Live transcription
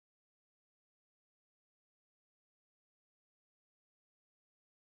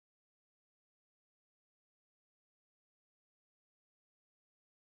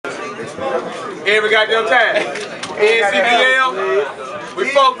Every goddamn time. NCBL, we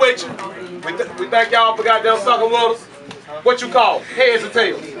fuck with you. We thank y'all for goddamn sucking with us. What you call? Heads or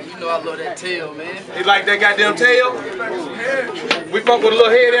tails? You know I love that tail, man. You like that goddamn tail? We fuck with a little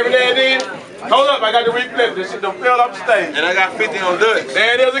head every now and then. Hold up, I got to replay this shit. Don't fell off the stage. And I got 50 on Dutch.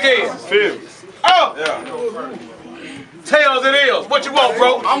 There it is again. 50. Oh! Yeah. Tails it is. What you want,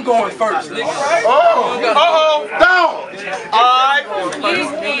 bro? I'm going first, nigga. Oh! Uh-oh! Down! Alright.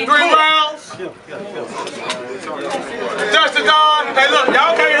 3 rounds. Justin Don. Hey, look,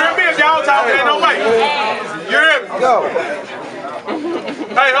 y'all can't hear me if y'all talking. Ain't no way. You hear me? Go.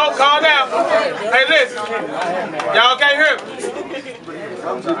 Hey, hold, calm down. Hey, listen. Y'all can't hear me.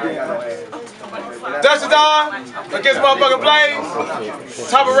 Justin Don against motherfucking Blaze.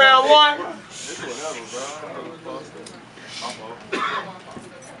 Top of round 1.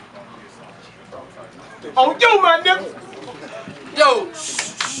 On you, my nigga. Yo.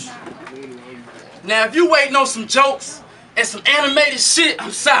 Now, if you waiting on some jokes and some animated shit,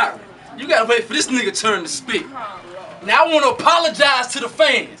 I'm sorry. You gotta wait for this nigga turn to speak. Now, I want to apologize to the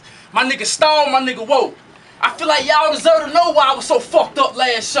fans. My nigga Stall, my nigga Woe. I feel like y'all deserve to know why I was so fucked up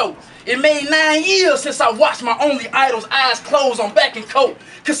last show. It made 9 years since I watched my only idol's eyes closed on back and coat.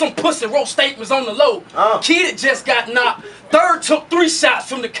 Cause some pussy wrote statements on the low. Kid just got knocked. Third took 3 shots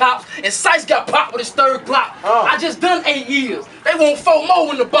from the cops. And Sice got popped with his 3rd Glock. I just done 8 years. They want 4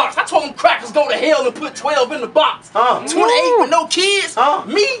 more in the box. I told them crackers go to hell and put 12 in the box. 28 with no kids?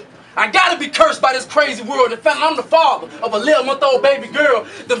 Me? I gotta be cursed by this crazy world. In fact, I'm the father of a 11-month-old baby girl.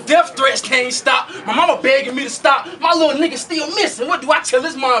 Them death threats can't stop. My mama begging me to stop. My little nigga still missing. What do I tell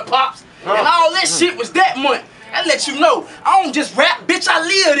his mom pops? And all that shit was that month. I let you know, I don't just rap, bitch, I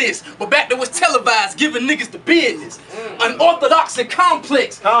live this. But back there was televised, giving niggas the business. Unorthodox and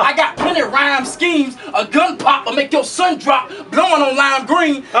complex. I got plenty rhyme schemes. A gun pop will make your son drop, blowing on lime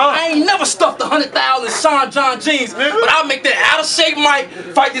green. I ain't never stuffed 100,000 Sean John jeans. But I'll make that out of shape mic,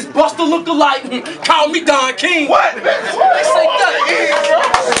 fight this Buster look-alike, call me Don King. What? They say that.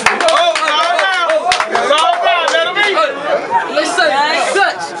 They say,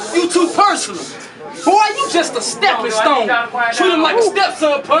 Dutch, you too personal. Boy, you just a stepping stone. Treat him like a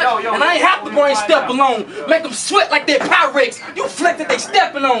stepson punch, and I ain't have to bring step alone. Make them sweat like they're Pyrex. You flick that they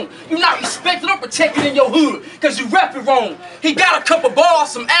stepping on. You not respected or protected in your hood, cause you rap it wrong. He got a couple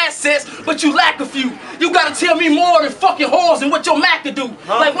bars, some assets, but you lack a few. You gotta tell me more than fucking whores and what your Mac could do.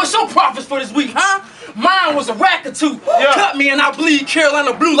 Like, what's your profits for this week, huh? Mine was a rack or 2. Cut me and I bleed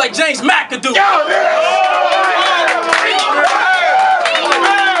Carolina blue like James McAdoo.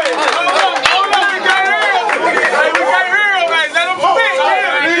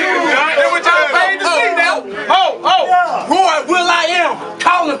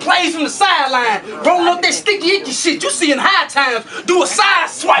 Plays from the sideline, rolling up that sticky icky shit you see in high times. Do a side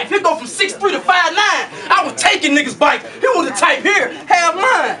swipe, he go from 6'3" to 5'9". I was taking niggas' bikes. He was the type here, have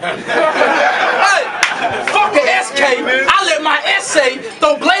mine. Hey, fuck a SK. I let my essay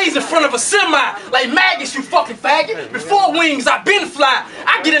throw Blaze in front of a semi like maggots, you fucking faggot. Before wings, I been fly.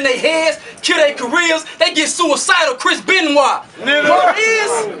 I get in their heads, kill their careers. They get suicidal, Chris Benoit. Word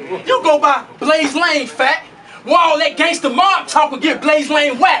is, you go by Blaze Lane, fat. Why all that gangster mob talk will get Blaze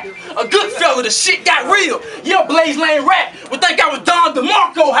Lane whacked? A good fella, the shit got real. Yeah, Blaze Lane rap. Would think I was Don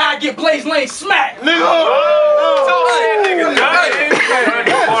DeMarco, how I get Blaze Lane smacked. Nigga.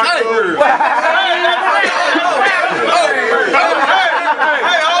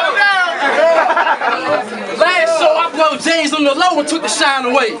 Last show I blow J's on the low and took the shine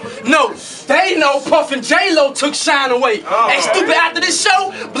away. No, they know Puffin' J-Lo took shine away. Hey, stupid, after this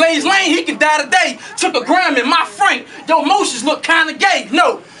show, Blaze Lane, he can die today. Took a Grammy, my Frank, your motions look kinda gay.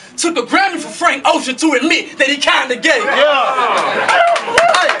 No, took a Grammy for Frank Ocean to admit that he kinda gay.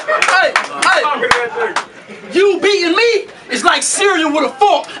 Hey, you beating me is like cereal with a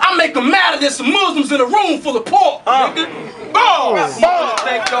fork. I make them madder than some Muslims in a room full of pork. Nigga.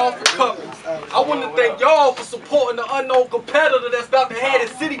 Thank y'all for coming. I want to thank y'all for supporting the unknown competitor that's about to have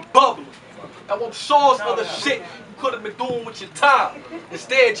the city bubbling. I want sure of the shit you could have been doing with your time.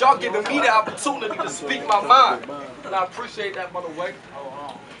 Instead, y'all giving me the opportunity to speak my mind. And I appreciate that, by the way.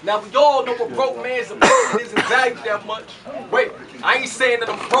 Now, we all know a broke man's opinion isn't valued that much. Wait, I ain't saying that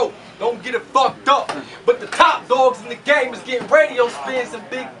I'm broke. Don't get it fucked up. But the top dogs in the game is getting radio spins and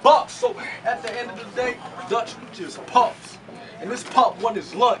big bucks. So, at the end of the day, Dutch, we just pups. And this pup won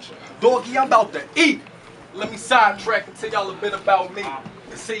his lunch. Doggy, I'm about to eat. Let me sidetrack and tell y'all a bit about me.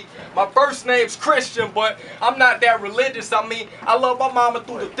 See, my first name's Christian, but I'm not that religious. I mean, I love my mama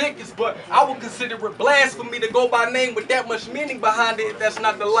through the thickest, but I would consider it blasphemy to go by name with that much meaning behind it if that's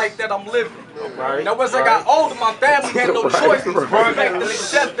not the life that I'm living. Right. Now, as I got older, my family had no choice. Back then, they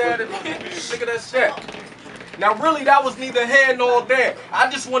shut that and look at that shit. Now, really, that was neither here nor there. I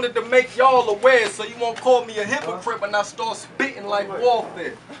just wanted to make y'all aware so you won't call me a hypocrite when I start spitting like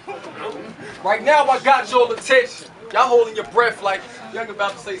warfare. Right now, I got y'all attention. Y'all holding your breath like y'all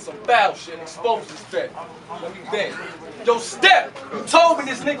about to say some foul shit and expose this vet. Let me bend. Yo, Step, you told me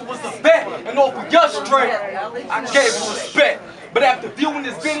this nigga was the vet, and off of your strength, I gave him respect. But after viewing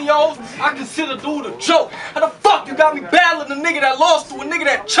his videos, I consider dude a joke. How the fuck you got me battling a nigga that lost to a nigga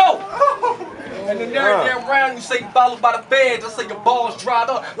that choked? And then every damn round you say you followed by the feds. I say your balls dried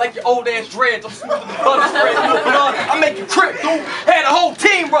up like your old ass dreads. I'm smoother than butter spread. I make you crip, dude. Had a whole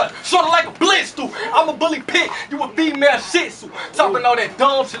team run, sorta like a blitz, dude. I'm a bully pig, you a female shih tzu. Talking all that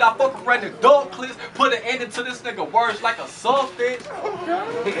dumb shit, I fuck around the dog clips. Put an end to this nigga words like a sunfish.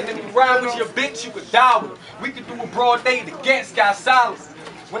 And then you rhyme with your bitch, you could die with her. We could do a broad day, the gas got silence.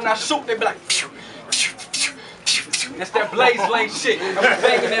 When I shoot, they be like, phew, phew, phew, phew. That's that blaze shit. I'm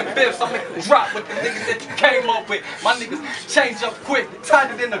banging them fifths, I make them drop with the niggas that you came up with. My niggas change up quick,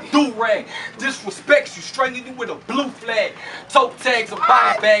 tighter than a do-rag. Disrespects you, stringing you with a blue flag. Toe tags and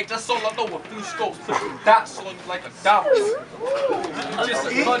body bags, that's all I know. A few scopes, put some dots on you like a dot. You just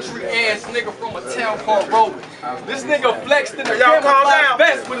a country ass nigga from a town called Rowan. This nigga flexed in a camouflage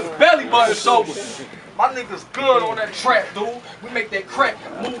vest with his belly button showing. My niggas good on that trap, dude. We make that crack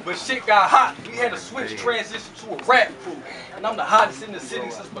move, but shit got hot. We had to switch transition to a rap crew. And I'm the hottest in the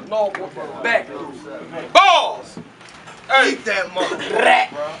city since Bernard went from the back, dude. Balls! Hey, eat that mother. Rat.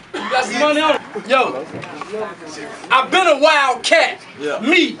 You got some money on it? Yo, I've been a wild cat. Yeah.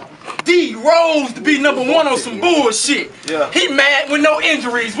 Me, D Rose to be #1 on some bullshit. Yeah. He mad with no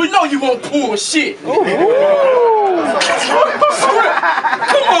injuries. We know you won't pull shit. Come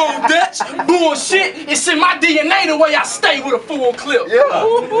on, Dutch. Bullshit. It's in my DNA the way I stay with a full clip. Yeah.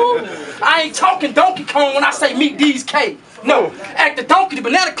 I ain't talking Donkey Kong when I say meet these K. No, act the donkey, the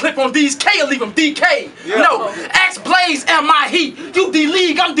banana clip on these K will leave them DK. Yeah. No, ask Blaze at my heat. You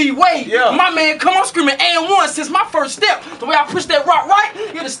D-League, I'm D-Wade. Yeah. My man come on screaming and one since my first step. The way I pushed that rock right,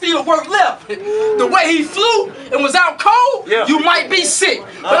 it'll still work left. The way he flew and was out cold, you might be sick.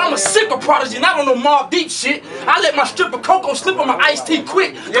 But I'm a sicker prodigy and I don't know Mob Deep shit. I let my stripper Coco slip on my iced tea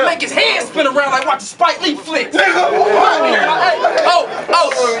quick to make his head spin around like watching Spike Lee flicks.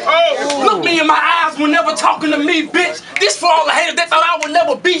 Look me in my eyes whenever talking to me, bitch. This for all the haters that thought I would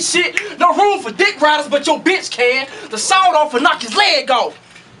never be shit. No room for dick riders, but your bitch can. The sawed off and knock his leg off.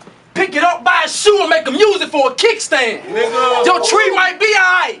 Pick it up by his shoe and make him use it for a kickstand. Your tree might be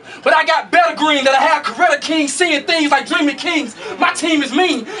alright, but I got better green that I have Coretta King seeing things like Dreaming Kings. My team is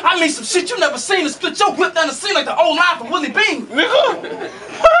mean. I mean some shit you never seen to split your whip down the scene like the old line from Willie Bean.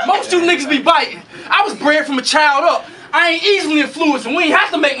 Most you niggas be biting. I was bred from a child up. I ain't easily influenced and we ain't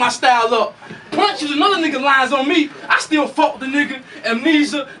have to make my style up. Punches another nigga lines on me, I still fuck with the nigga.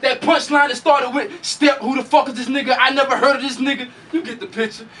 Amnesia, that punchline that started with Step, who the fuck is this nigga? I never heard of this nigga. You get the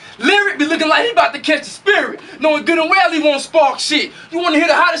picture. Lyric be looking like he about to catch the spirit, knowing good and well he won't spark shit. You wanna hear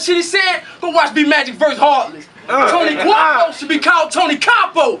the hottest shit he said? Go watch B Magic vs. Heartless. Tony Guapo should be called Tony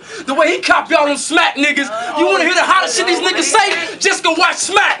Capo. The way he cop y'all them smack niggas. You wanna hear the hottest shit these niggas say? Just go watch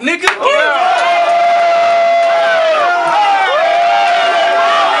Smack, nigga.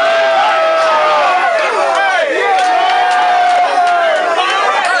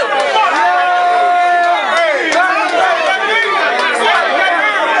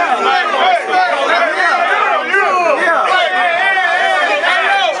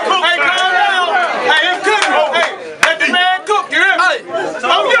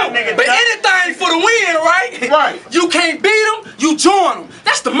 Right. You can't beat them, you join them.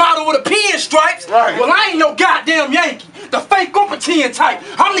 That's the motto of the pinstripes. Right. Well, I ain't no goddamn Yankee. The fake or pretend type.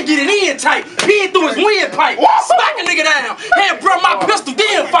 I'm gonna get it in tight. Peeing through his windpipe. Smack a nigga down. Hey, bro, my pistol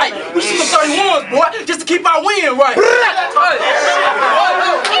then fight. We shoot some 31s, boy, just to keep our wind right.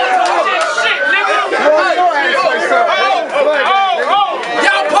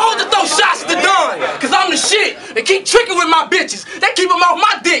 Y'all supposed to throw shots to Don, cause I'm the shit. They keep tricking with my bitches. They keep them off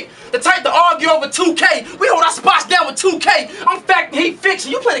my dick. The type to argue over 2K. We hold our spots down with 2K. I'm fact and he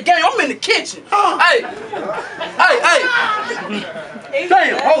fiction. You play the game, I'm in the kitchen. Hey.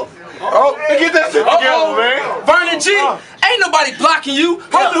 Damn. Get that shit together, man. Vernon G, ain't nobody blocking you.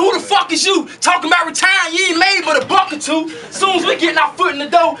 Homie, who the fuck is you? Talking about retiring, you ain't made but a buck or two. Soon as we getting our foot in the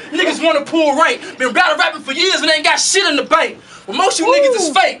door, niggas wanna pull rank. Been battle rapping for years and ain't got shit in the bank. Well, most you niggas is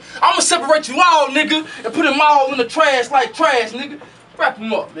fake. I'ma separate you all, nigga, and put them all in the trash like trash, nigga. Wrap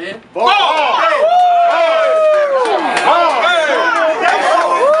him up, man.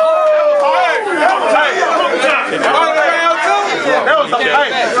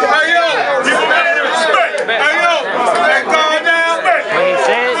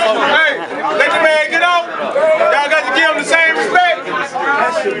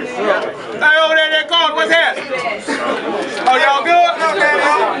 Hey, over there, that car, what's that? Oh, y'all good?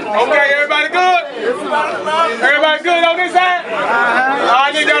 Okay, everybody good? Everybody good on this side?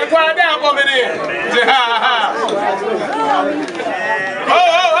 I need y'all to quiet down for me then.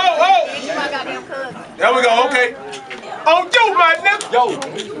 Oh. There we go, okay. On you, my nigga. Yo,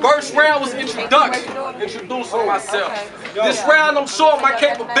 first round was introducing myself. This round I'm showing my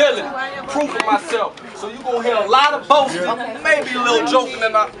capability, proving myself. So you gonna hear a lot of boasting, maybe a little joking,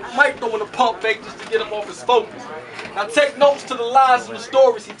 and I might throw in a pump fake just to get him off his focus. Now take notes to the lies and the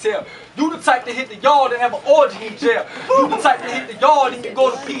stories he tell. You the type to hit the yard and have an orgy in jail. You the type to hit the yard and you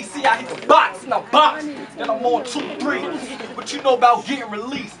go to PC, I hit the box and I box. Then I'm on 2-3. What you know about getting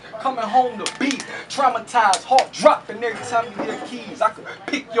released? Coming home to beat, traumatized, heart dropping every time you hear keys. I could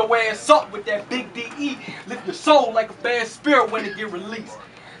pick your ass up with that big DE, lift your soul like a bad spirit when it get released.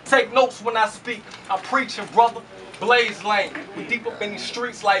 Take notes when I speak, I'm preaching, brother. Blaze lane, we deep up in these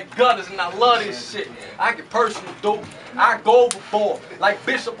streets like gutters, and I love this shit. I get personal, dude. I go overboard like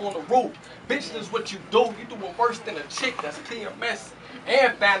Bishop on the roof. Bitch, this is what you do. You doing worse than a chick that's PMS.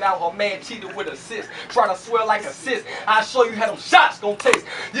 And found out her man cheated with a sis. Try to swear like a sis. I'll show you how them shots gon' taste.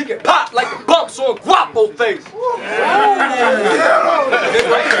 You get popped like the bumps on a guapo face.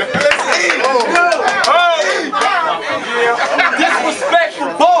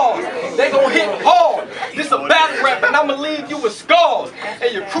 Disrespectful balls. They gon' hit hard. This a battle rap and I'ma leave you with scars.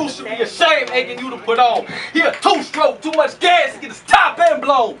 And your crew should be ashamed egging you to put on. He a two-stroke, too much gas to get his top end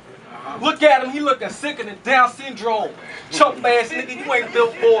blown. Look at him, he looking sicker than Down syndrome. Choke ass nigga, you ain't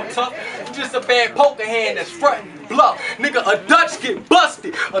built for tough. You just a bad poker hand that's frontin' bluff. Nigga, a Dutch get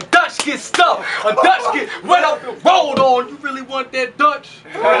busted, a Dutch get stuffed, a Dutch get wet up and rolled on. You really want that Dutch?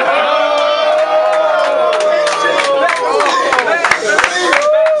 I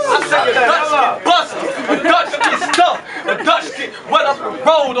said a Dutch get busted, a Dutch get stuffed, a Dutch get wet up and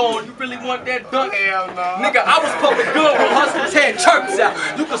rolled on. You really want that Dutch? Hell no. Nigga, I was pumping good when hustlers had chirps out.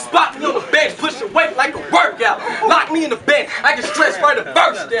 You can spot me on the bench, push your weight like a workout. Lock me in the bench, I can stretch right the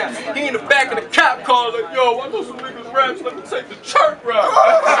verse down. He in the back of the cop car like, yo, I know some niggas raps, let me take the chirp route.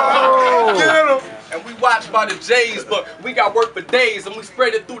 Get him. And we watched by the J's, but we got work for days, and we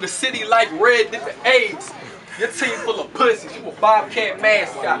spread it through the city like red different AIDS. Your team full of pussies, you a Bobcat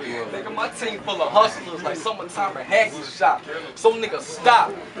mascot. Nigga, my team full of hustlers like summertime at Hacky Shop. So nigga,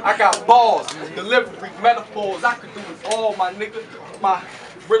 stop. I got balls, delivery, metaphors. I could do it all, my nigga. My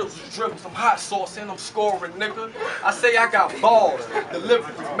riddles is dripping some hot sauce and I'm scoring, nigga. I say I got balls,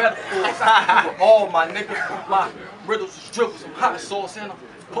 delivery, metaphors. I could do it all, my nigga. My riddles is dripping some hot sauce and I'm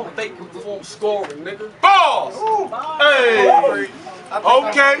pump bacon before I'm scoring, nigga. Balls! Hey!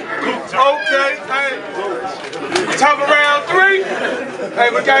 Okay, hey. Top of round 3. Hey,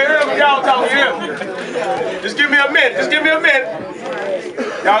 we can't hear what y'all talking here. Just give me a minute,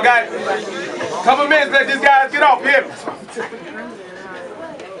 Y'all got a couple minutes, let these guys get off here.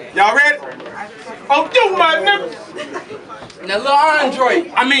 Y'all ready? Oh, you my nigga. Now, Lil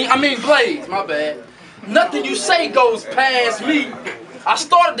Andre, I mean Blaze, my bad. Nothing you say goes past me. I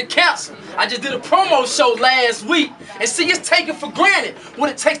started to cancel. I just did a promo show last week. And see, it's taken for granted what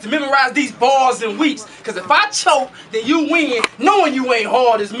it takes to memorize these bars in weeks. Cause if I choke, then you win, knowing you ain't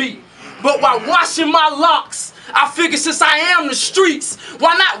hard as me. But while washing my locks, I figured since I am the streets,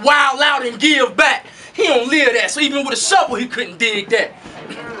 why not wild out and give back? He don't live that, so even with a shovel, he couldn't dig that.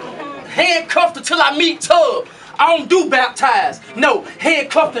 Handcuffed until I meet Tub. I don't do baptize. No,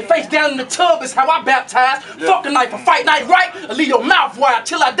 handcuffed and face down in the tub is how I baptize. Fucking knife, a fight night right, or leave your mouth wide.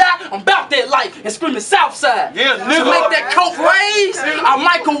 Till I die, I'm about that life and screaming Southside. Yeah, to make that coke raise, I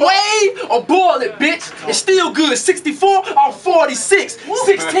microwave or boil it, bitch. It's still good. 64 off 46,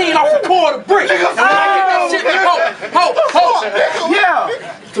 16 off a quarter brick. And when I get that shit,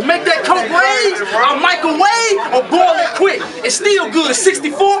 yeah. To make that coke raise, I microwave or boil it quick. It's still good.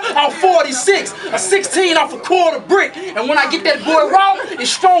 64 off 46, a 16 off a quarter brick. And when I get that boy raw, it's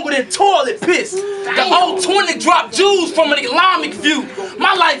stronger than toilet piss. The old 20 drop jewels from an Islamic view.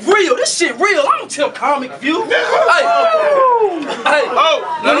 My life real. This shit real. I don't tell comic view.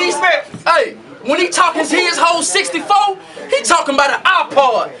 When he talking his whole 64, he talking about an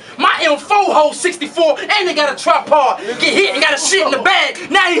iPod. My M4 whole 64 and they got a tripod. Get hit and got a shit in the bag.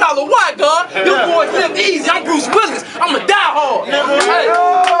 Now he holler, why God? You boys live easy. I'm Bruce Willis. I'm a die hard.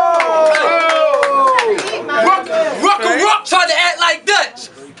 Rucker tried to act like that.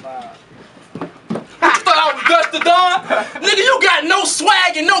 Thought I was Dutch the Don? Nigga, you got no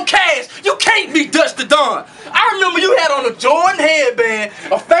swag and no cash. You can't be Dutch the Don. I remember you had on a Jordan headband,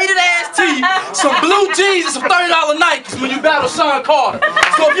 a faded ass tee, some blue jeans, and some $30 Nikes when you battled Sean Carter.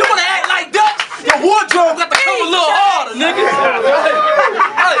 So if you wanna act like Dutch, your wardrobe got to come a little harder, nigga.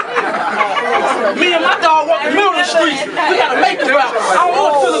 Hey. Me and my dog walk the middle of the streets. We gotta make them out. I don't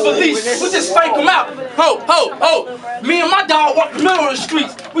want to feel a release. We just fake them out. Ho. Me and my dog walk the middle of the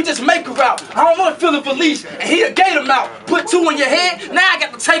streets. We just make her out. I don't want to feel a release. And he'll gate him out. Put 2 in your head. Now I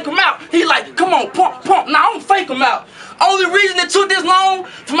got to take him out. He like, come on, pump. Now I don't fake him out. Only reason it took this long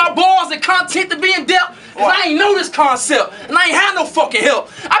for my bars and content to be in depth is I ain't know this concept. And I ain't had no fucking help.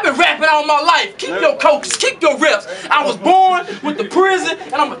 I've been rapping all my life. Keep your coaches, keep your reps. I was born with the prison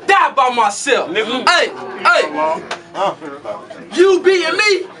and I'ma die by myself. Hey. You being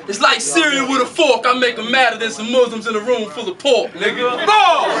me, it's like cereal with a fork. I make them madder than some Muslims in a room full of pork, nigga.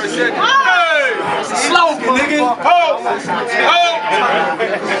 Bars! Hey! It's a slogan, nigga.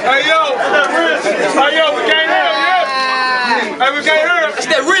 Hey, yo, we can't hear him, yeah? Hey, we can't hear him. It's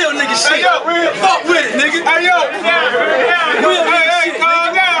that real nigga shit. Hey, yo, fuck with it, nigga. Hey, yo. Real nigga Hey, shit,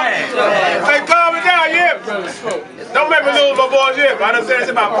 calm down. Hey, calm it down, yeah. Don't make me lose my boys, yeah. I done said this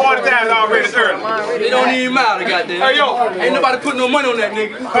about 40 times already this early. It don't even matter, goddamn. Hey, yo. Ain't nobody putting no money on that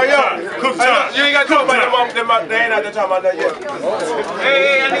nigga. Hey, yo. You ain't got to talk about them. They ain't out there talking about that yet.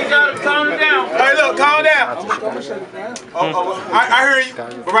 Hey, I need y'all to calm down. Hey, look, calm down. I hear you,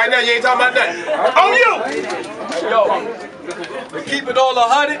 but right now you ain't talking about nothing. On you! Yo, to keep it all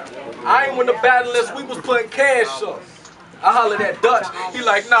 100, I ain't win the battle unless we was putting cash up. I hollered at Dutch. He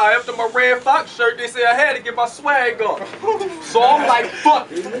like, nah, after my Red Fox shirt, they said I had to get my swag on. So I'm like,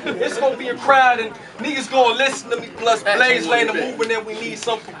 fuck it. It's gonna be a crowd and niggas gonna listen to me. Plus Blaze Lane the movement and we need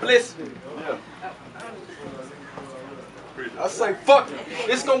some publicity. I say, fuck it.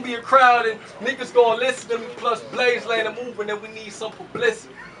 It's gonna be a crowd and niggas gonna listen to me. Plus Blaze Lane the movement and we need some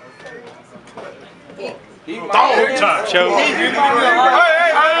publicity. Dog time. Choke. Hey,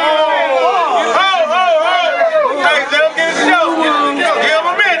 let him get his show. Give him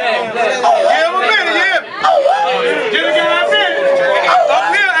a minute. Give him a minute, yeah. Give him a minute. Up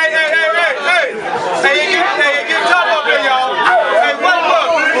here, hey. Hey, you get top up there, y'all. Hey, what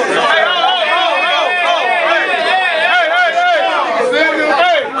up? Hey,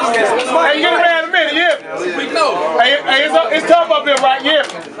 Hey, you get him in a minute, yeah. We know. Hey, it's tough up here, right? Yeah.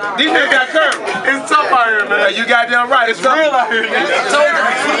 These niggas got curved. It's tough out here, man. Hey, you goddamn right. It's tough. Real out here.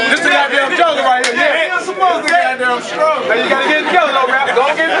 This is a goddamn jungle right here. Yeah. It's supposed to be goddamn strong. Hey, you gotta get it together, though, rap. Go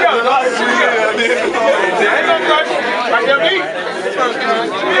get it together. Ain't no question. Right there, me.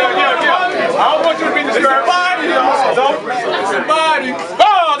 Yeah. I don't want you to be disturbed. Somebody.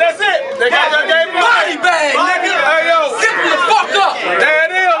 Oh, that's it. They got that game. Body bag, nigga. Hey, yo. Simple the fuck up. There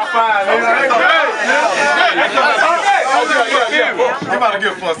it is. Fine. You about to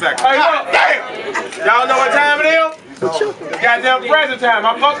give for a second. Hey, look, damn! Y'all know what time it is? It's goddamn present time. I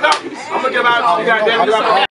fucked up. I'm gonna give out the goddamn